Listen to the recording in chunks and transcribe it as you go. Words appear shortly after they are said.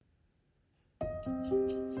Hvordan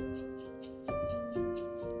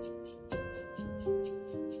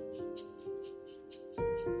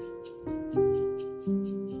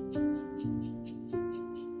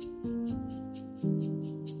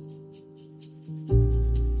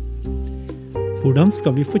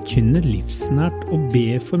skal vi forkynne livsnært og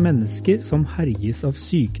be for mennesker som herjes av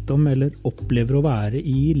sykdom eller opplever å være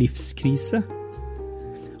i livskrise?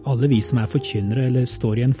 Alle vi som forkynnere eller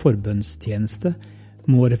står i en forbønnstjeneste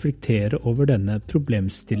må reflektere over denne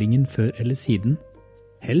problemstillingen før eller siden,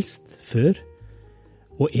 helst før.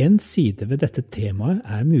 Og en side ved dette temaet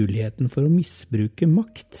muligheten for å misbruke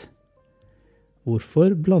makt.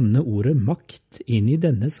 Hvorfor blande ordet makt inn i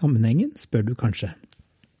denne sammenhengen, spør du kanskje.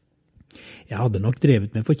 Jeg hadde nok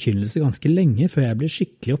drevet med forkynnelse ganske lenge før jeg ble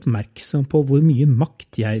skikkelig oppmerksom på hvor mye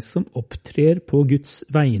makt jeg som opptrer på Guds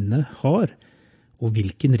vegne har, og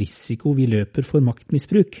hvilken risiko vi løper for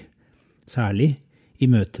maktmisbruk, særlig i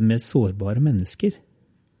møte med sårbare mennesker.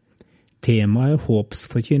 Temaet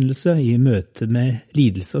håpsforkynnelse i møte med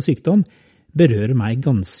lidelse og sykdom berører meg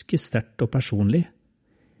ganske sterkt og personlig.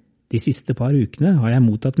 De siste par ukene har jeg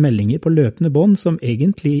mottatt meldinger på løpende bånd som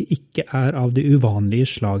egentlig ikke av det uvanlige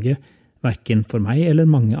slaget, hverken for meg eller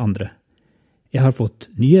mange andre. Jeg har fått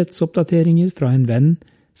nyhetsoppdateringer fra en venn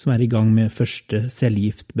som i gang med første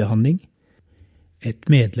cellegiftbehandling. Et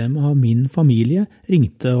medlem av min familie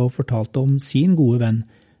ringte og fortalte om sin gode venn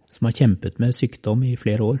som har kjempet med sykdom i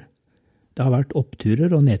flere år. Det har vært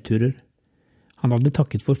oppturer og nedturer. Han hadde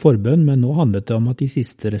takket for forbønn, men nå handlet det om at de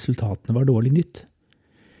siste resultatene var dårlig nytt.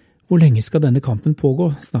 Hvor lenge skal denne kampen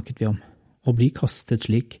pågå, snakket vi om, og bli kastet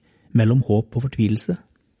slik mellom håp og fortvilelse?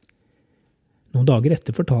 Noen dager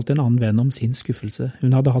etter fortalte en annen venn om sin skuffelse.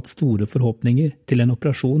 Hun hadde hatt store forhåpninger til en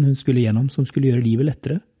operasjon hun skulle gjennom som skulle gjøre livet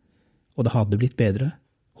lettere. Og det hadde blitt bedre.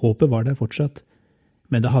 Håpet var der fortsatt,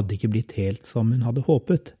 men det hadde ikke blitt helt som hun hadde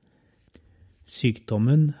håpet.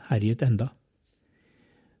 Sykdommen herjet enda.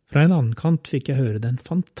 Fra en annen kant fikk jeg høre den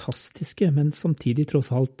fantastiske, men samtidig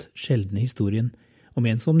tross alt sjeldne historien om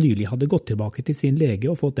en som nylig hadde gått tilbake til sin lege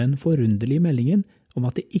og fått den forunderlige meldingen om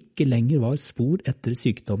at det ikke lenger var spor etter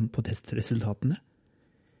sykdom på testresultatene.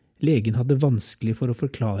 Legen hadde vanskelig for å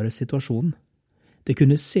forklare situasjonen. Det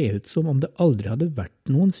kunne se ut som om det aldri hadde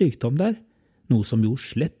vært noen sykdom der, noe som jo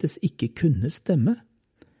slettes ikke kunne stemme.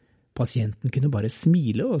 Pasienten kunne bare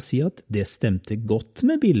smile og si at det stemte godt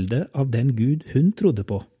med bildet av den Gud hun trodde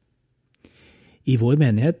på. I vår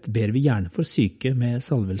menighet ber vi gjerne for syke med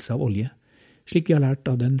salvelse av olje, slik vi har lært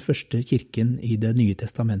av den første kirken i Det nye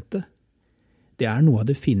testamentet. Det noe av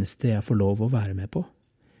det fineste jeg får lov å være med på.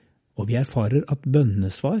 Og vi erfarer at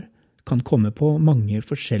bønnesvar kan komme på mange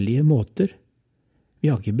forskjellige måter. Vi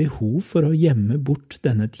har ikke behov for å gjemme bort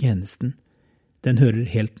denne tjenesten. Den hører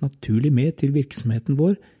helt naturlig med til virksomheten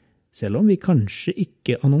vår, selv om vi kanskje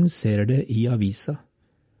ikke annonserer det i avisa.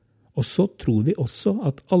 Og så tror vi også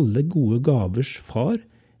at alle gode gavers far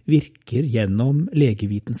virker gjennom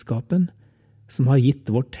legevitenskapen, som har gitt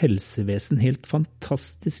vårt helsevesen helt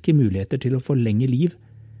fantastiske muligheter til å forlenge liv,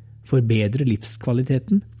 forbedre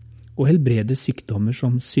livskvaliteten og helbrede sykdommer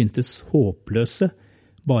som syntes håpløse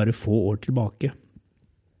bare få år tilbake.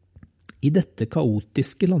 I dette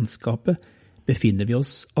kaotiske landskapet befinner vi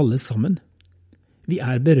oss alle sammen. Vi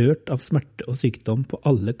berørt av smerte og sykdom på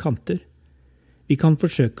alle kanter. Vi kan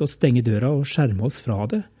forsøke å stenge døra og skjerme oss fra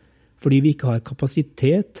det, fordi vi ikke har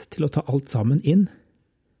kapasitet til å ta alt sammen inn.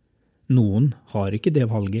 Noen har ikke det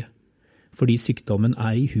valget, fordi sykdommen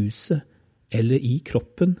I huset eller i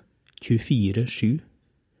kroppen 24/7.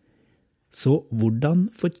 Så hvordan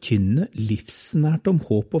forkynne livsnært om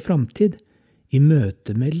håp og framtid i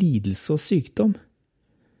møte med lidelse og sykdom?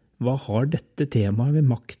 Hva har dette temaet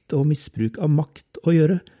med makt og misbruk av makt å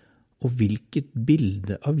gjøre, og hvilket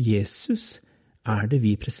bilde av Jesus det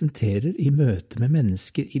vi presenterer i møte med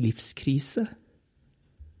mennesker i livskrise?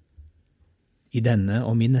 I denne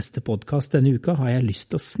og min neste podcast denne uka har jeg lyst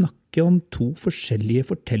til å snakke om 2 forskjellige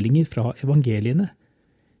fortellinger fra evangeliene.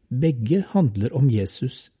 Begge handler om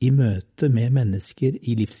Jesus i møte med mennesker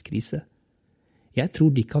i livskrise. Jeg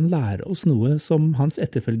tror de kan lære oss noe som hans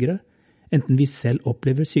etterfølgere, enten vi selv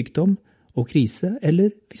opplever sykdom og krise,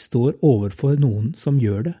 eller vi står overfor noen som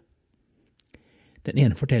gjør det. Den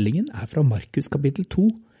ene fortellingen fra Markus kapittel 2,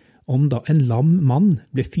 om da en lam mann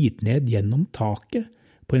ble fyrt ned gjennom taket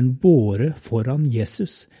på en båre foran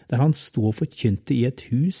Jesus, der han stod og forkynte i et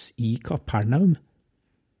hus i Kapernaum.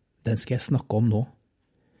 Den skal jeg snakke om nå.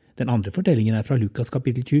 Den andre fortellingen fra Lukas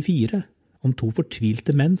kapittel 24, om 2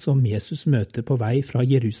 fortvilte menn som Jesus møter på vei fra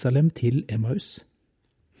Jerusalem til Emmaus.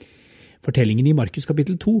 Fortellingen i Markus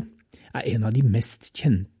kapittel 2 en av de mest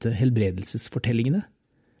kjente helbredelsesfortellingene.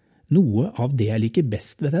 Noe av det jeg liker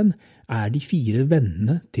best ved den, de 4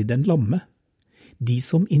 vennene til den lamme. De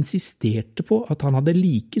som insisterte på at han hadde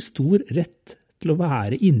like stor rett til å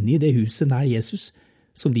være inne i det huset nær Jesus,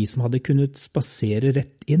 som de som hadde kunnet spasere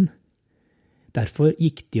rett inn. Derfor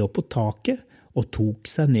gikk de opp på taket og tok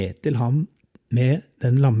seg ned til ham med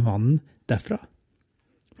den lamme mannen derfra.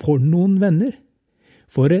 For noen venner,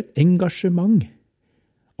 for et engasjement,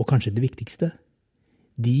 og kanskje det viktigste,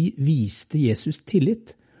 de viste Jesus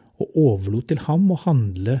tillit og overlot til ham å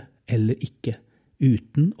handle eller ikke,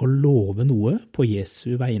 uten å love noe på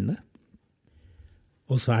Jesu vegne.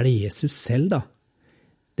 Og så det Jesus selv da,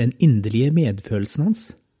 den inderlige medfølelsen hans.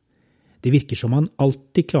 Det virker som han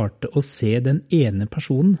alltid klarte å se den ene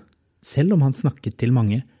personen, selv om han snakket til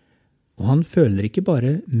mange, og han føler ikke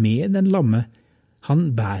bare med den lamme,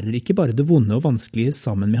 han bærer ikke bare det vonde og vanskelige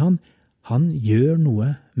sammen med han gjør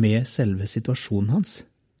noe med selve situasjonen hans.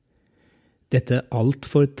 Dette alt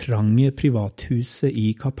for trange privathuset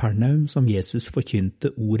i Kapernaum som Jesus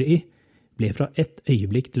forkynte ordet i, ble fra et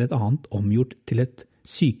øyeblikk til et annet omgjort til et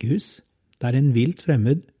sykehus, der en vilt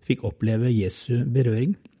fremmed fikk oppleve Jesu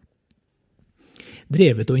berøring.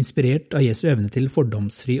 Drevet og inspirert av Jesu evne til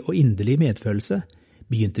fordomsfri og inderlig medfølelse,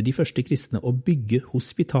 begynte de første kristne å bygge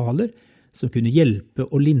hospitaler som kunne hjelpe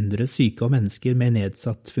og lindre syke og mennesker med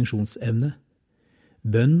nedsatt funksjonsevne.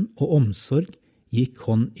 Bønn og omsorg gikk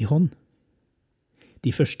hånd i hånd.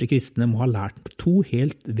 De første kristne må ha lært 2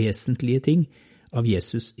 helt vesentlige ting av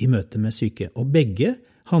Jesus i møte med syke, og begge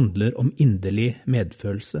handler om inderlig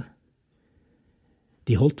medfølelse.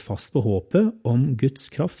 De holdt fast på håpet om Guds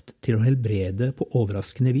kraft til å helbrede på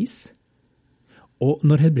overraskende vis. Og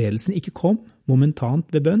når helbredelsen ikke kom momentant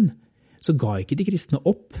ved bønn, så ga ikke de kristne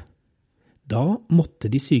opp. Da måtte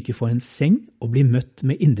de syke få en seng og bli møtt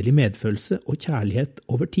med inderlig medfølelse og kjærlighet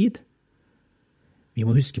over tid. Vi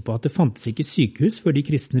må huske på at det fantes ikke sykehus før de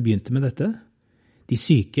kristne begynte med dette. De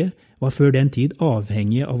syke var før den tid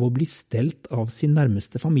avhengige av å bli stelt av sin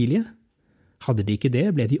nærmeste familie. Hadde de ikke det,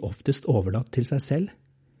 ble de oftest overlatt til seg selv.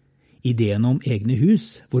 Ideen om egne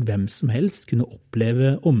hus, hvor hvem som helst kunne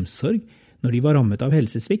oppleve omsorg når de var rammet av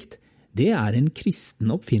helsesvikt, det en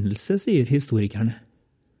kristen oppfinnelse, sier historikerne.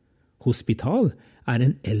 Hospital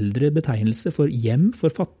en eldre betegnelse for hjem for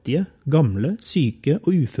fattige, gamle, syke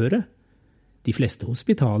og uføre. De fleste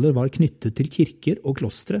hospitaler var knyttet til kirker og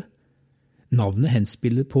klostre. Navnet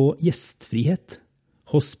henspiller på gjestfrihet,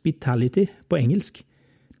 hospitality på engelsk,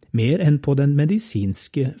 mer enn på den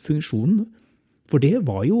medisinske funksjonen, for det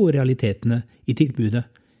var jo realitetene i tilbudet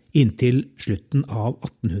inntil slutten av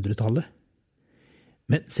 1800-tallet.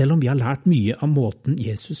 Men selv om vi har lært mye av måten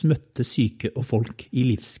Jesus møtte syke og folk i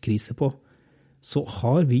livskrise på, så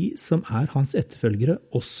har vi som hans etterfølgere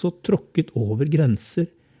også tråkket over grenser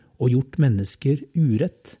og gjort mennesker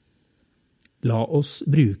urett. La oss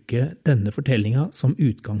bruke denne fortellingen som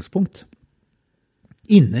utgangspunkt.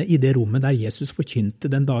 Inne i det rommet der Jesus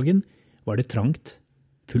forkynte den dagen, var det trangt,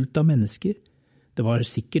 fullt av mennesker. Det var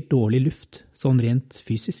sikkert dårlig luft, sånn rent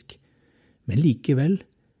fysisk. Men likevel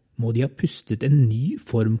må de ha pustet en ny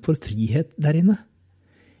form for frihet der inne.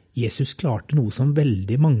 Jesus klarte noe som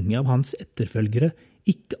veldig mange av hans etterfølgere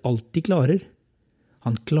ikke alltid klarer.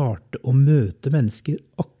 Han klarte å møte mennesker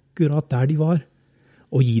akkurat der de var,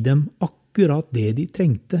 og gi dem akkurat det de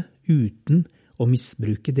trengte, uten å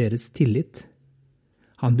misbruke deres tillit.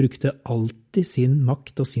 Han brukte alltid sin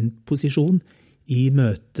makt og sin posisjon i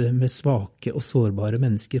møte med svake og sårbare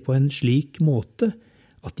mennesker på en slik måte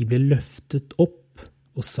at de ble løftet opp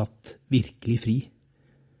og satt virkelig fri.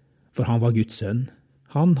 For han var Guds sønn.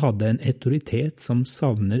 Han hadde en autoritet som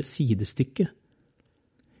savner sidestykke.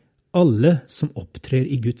 Alle som opptrer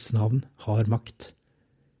i Guds navn har makt.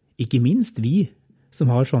 Ikke minst vi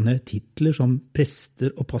som har sånne titler som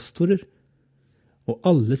prester og pastorer. Og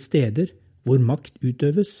alle steder hvor makt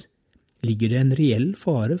utøves, ligger det en reell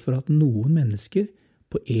fare for at noen mennesker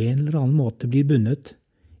på en eller annen måte blir bundet,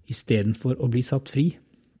 i stedet for å bli satt fri.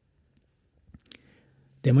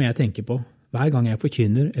 Det må jeg tenke på hver gang jeg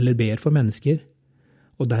forkynner eller ber for mennesker,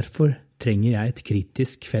 og derfor trenger jeg et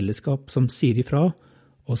kritisk fellesskap som sier ifra,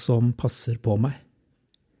 og som passer på meg.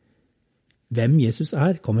 Hvem Jesus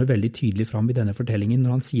kommer veldig tydelig fram i denne fortellingen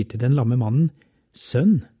når han sier til den lamme mannen,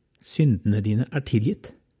 «Sønn, syndene dine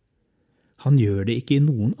tilgitt». Han gjør det ikke i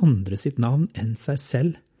noen andre sitt navn enn seg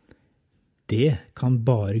selv. Det kan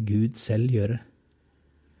bare Gud selv gjøre.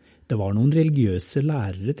 Det var noen religiøse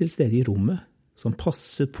lærere til stede i rommet som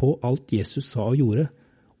passet på alt Jesus sa og gjorde,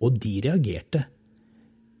 og de reagerte.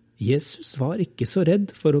 Jesus var ikke så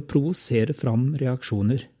redd for å provosere fram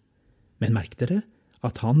reaksjoner. Men merk dere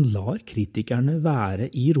at han lar kritikerne være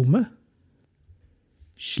i rommet.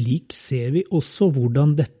 Slik ser vi også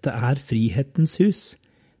hvordan dette er frihetens hus,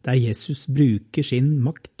 der Jesus bruker sin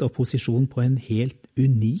makt og posisjon på en helt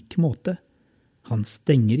unik måte. Han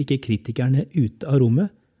stenger ikke kritikerne ute av rommet,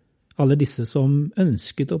 alle disse som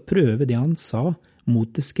ønsket å prøve det han sa mot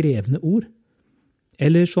det skrevne ord,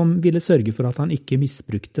 eller som ville sørge for at han ikke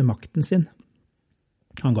misbrukte makten sin.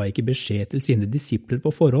 Han ga ikke beskjed til sine disipler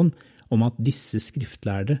på forhånd om at disse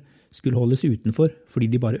skriftlærde skulle holdes utenfor fordi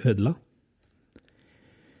de bare ødela.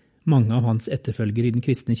 Mange av hans etterfølgere i den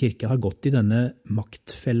kristne kirke har gått i denne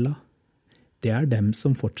maktfella. Det er dem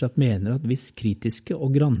som fortsatt mener at hvis kritiske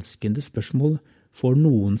og granskende spørsmål får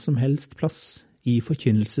noen som helst plass i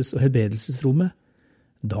forkynnelses- og helbredelsesrommet,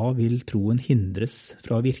 da vil troen hindres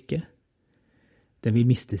fra å virke. Den vil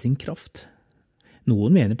miste sin kraft.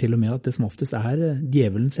 Noen mener til og med at det som oftest er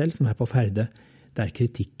djevelen selv som er på ferde, der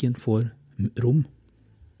kritikken får rom.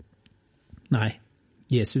 Nei,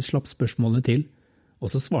 Jesus slapp spørsmålene til,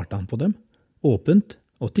 og så svarte han på dem, åpent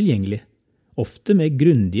og tilgjengelig, ofte med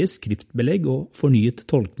grundige skriftbelegg og fornyet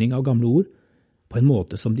tolkning av gamle ord, på en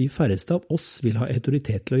måte som de færreste av oss vil ha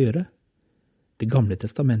autoritet til å gjøre. Det gamle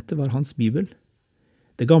testamentet var hans bibel.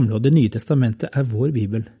 Det gamle og det nye testamentet er vår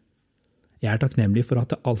bibel. Jeg er takknemlig for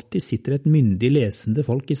at det alltid sitter et myndig lesende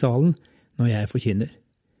folk i salen når jeg forkynner.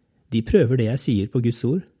 De prøver det jeg sier på Guds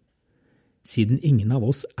ord. Siden ingen av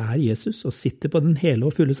oss er Jesus og sitter på den hele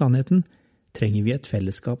og fulle sannheten, trenger vi et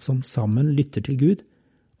fellesskap som sammen lytter til Gud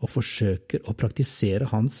og forsøker å praktisere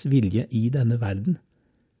hans vilje i denne verden.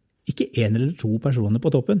 Ikke en eller to personer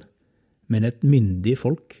på toppen, men et myndig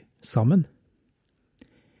folk sammen.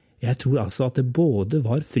 Jeg tror altså at det både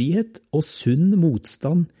var frihet og sunn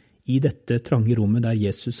motstand i dette trange rommet der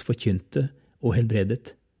Jesus forkynte og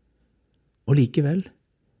helbredet. Og likevel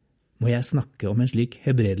må jeg snakke om en slik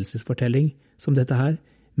helbredelsesfortelling som dette her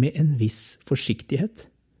med en viss forsiktighet.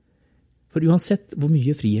 For uansett hvor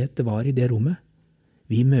mye frihet det var i det rommet,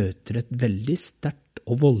 vi møter et veldig sterkt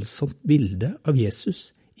og voldsomt bilde av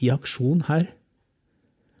Jesus i aksjon her.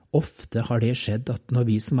 Ofte har det skjedd at når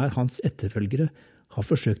vi som er hans etterfølgere har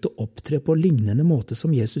forsøkt å opptre på lignende måte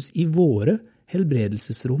som Jesus i våre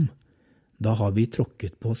helbredelsesrom, da har vi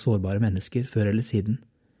tråkket på sårbare mennesker før eller siden.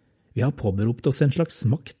 Vi har påberopt oss en slags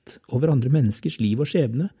makt over andre menneskers liv og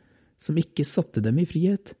skjebne, som ikke satte dem i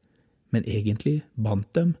frihet, men egentlig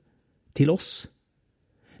bandt dem til oss.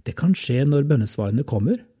 Det kan skje når bønnesvarene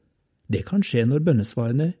kommer. Det kan skje når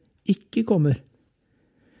bønnesvarene ikke kommer.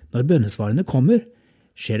 Når bønnesvarene kommer,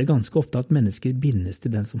 skjer det ganske ofte at mennesker bindes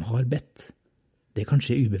til den som har bedt. Det kan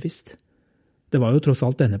skje ubevisst. Det var jo tross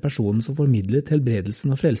alt denne personen som formidlet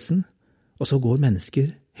helbredelsen og frelsen, og så går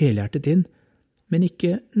mennesker helhjertet inn, men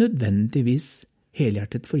ikke nødvendigvis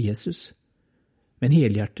helhjertet for Jesus, men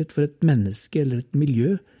helhjertet for et menneske eller et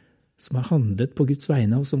miljø som har handlet på Guds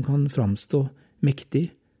vegne og som kan framstå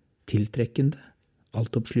mektig, tiltrekkende,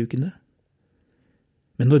 altoppslukende.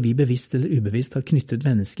 Men når vi bevisst eller ubevisst har knyttet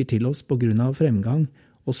mennesker til oss på grunn av fremgang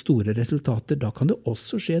og store resultater, da kan det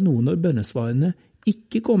også skje noe når bønnesvarene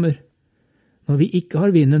ikke kommer, når vi ikke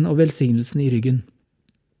har vinden og velsignelsen i ryggen.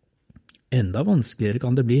 Enda vanskeligere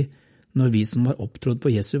kan det bli når vi som har opptrådt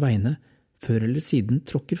på Jesu vegne, før eller siden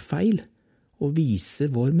tråkker feil og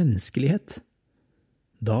viser vår menneskelighet.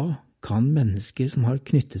 Da kan mennesker som har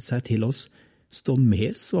knyttet seg til oss, stå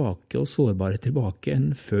mer svake og sårbare tilbake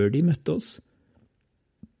enn før de møtte oss.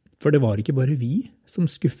 For det var ikke bare vi som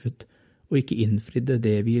skuffet og ikke innfridde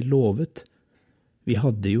det vi lovet. Vi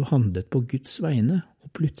hadde jo handlet på Guds vegne,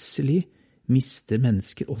 og plutselig mister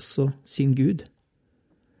mennesker også sin Gud.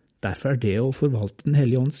 Derfor er det å forvalte Den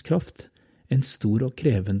hellige ånds kraft en stor og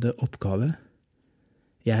krevende oppgave.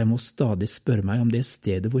 Jeg må stadig spørre meg om det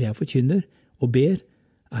stedet hvor jeg forkynner og ber,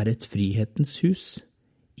 er et frihetens hus,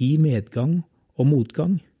 i medgang og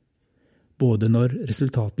motgang, både når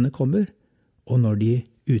resultatene kommer og når de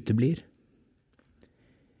uteblir.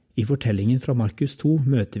 I fortellingen fra Markus 2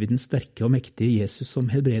 møter vi den sterke og mektige Jesus som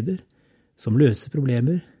helbreder, som løser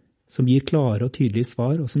problemer, som gir klare og tydelige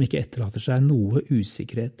svar, og som ikke etterlater seg noe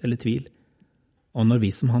usikkerhet eller tvil. Og når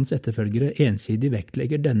vi som hans etterfølgere ensidig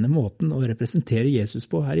vektlegger denne måten å representere Jesus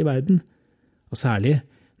på her i verden, og særlig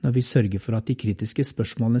når vi sørger for at de kritiske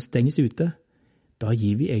spørsmålene stenges ute, da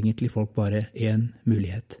gir vi egentlig folk bare en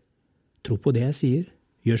mulighet. Tro på det jeg sier,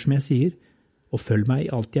 gjør som jeg sier, og følg meg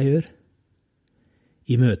i alt jeg gjør.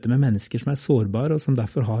 I møte med mennesker som er sårbare og som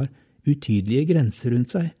derfor har utydelige grenser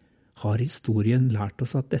rundt seg, har historien lært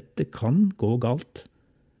oss at dette kan gå galt.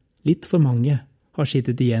 Litt for mange har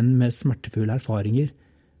sittet igjen med smertefulle erfaringer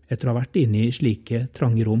etter å ha vært inne i slike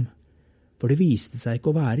trange rom, for det viste seg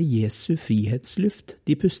ikke å være Jesu frihetsluft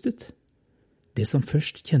de pustet. Det som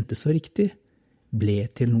først kjentes så riktig, ble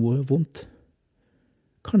til noe vondt.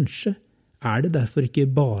 Kanskje det derfor ikke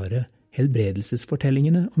bare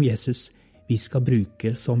helbredelsesfortellingene om Jesus vi skal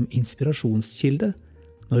bruke som inspirasjonskilde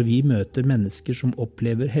når vi møter mennesker som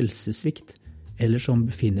opplever helsesvikt eller som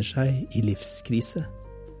befinner seg i livskrise.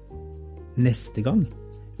 Neste gang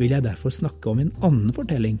vil jeg derfor snakke om en annen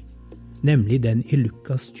fortelling, nemlig den i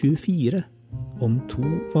Lukas 24, om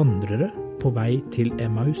 2 vandrere på vei til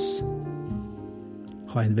Emmaus.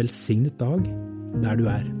 Ha en velsignet dag der du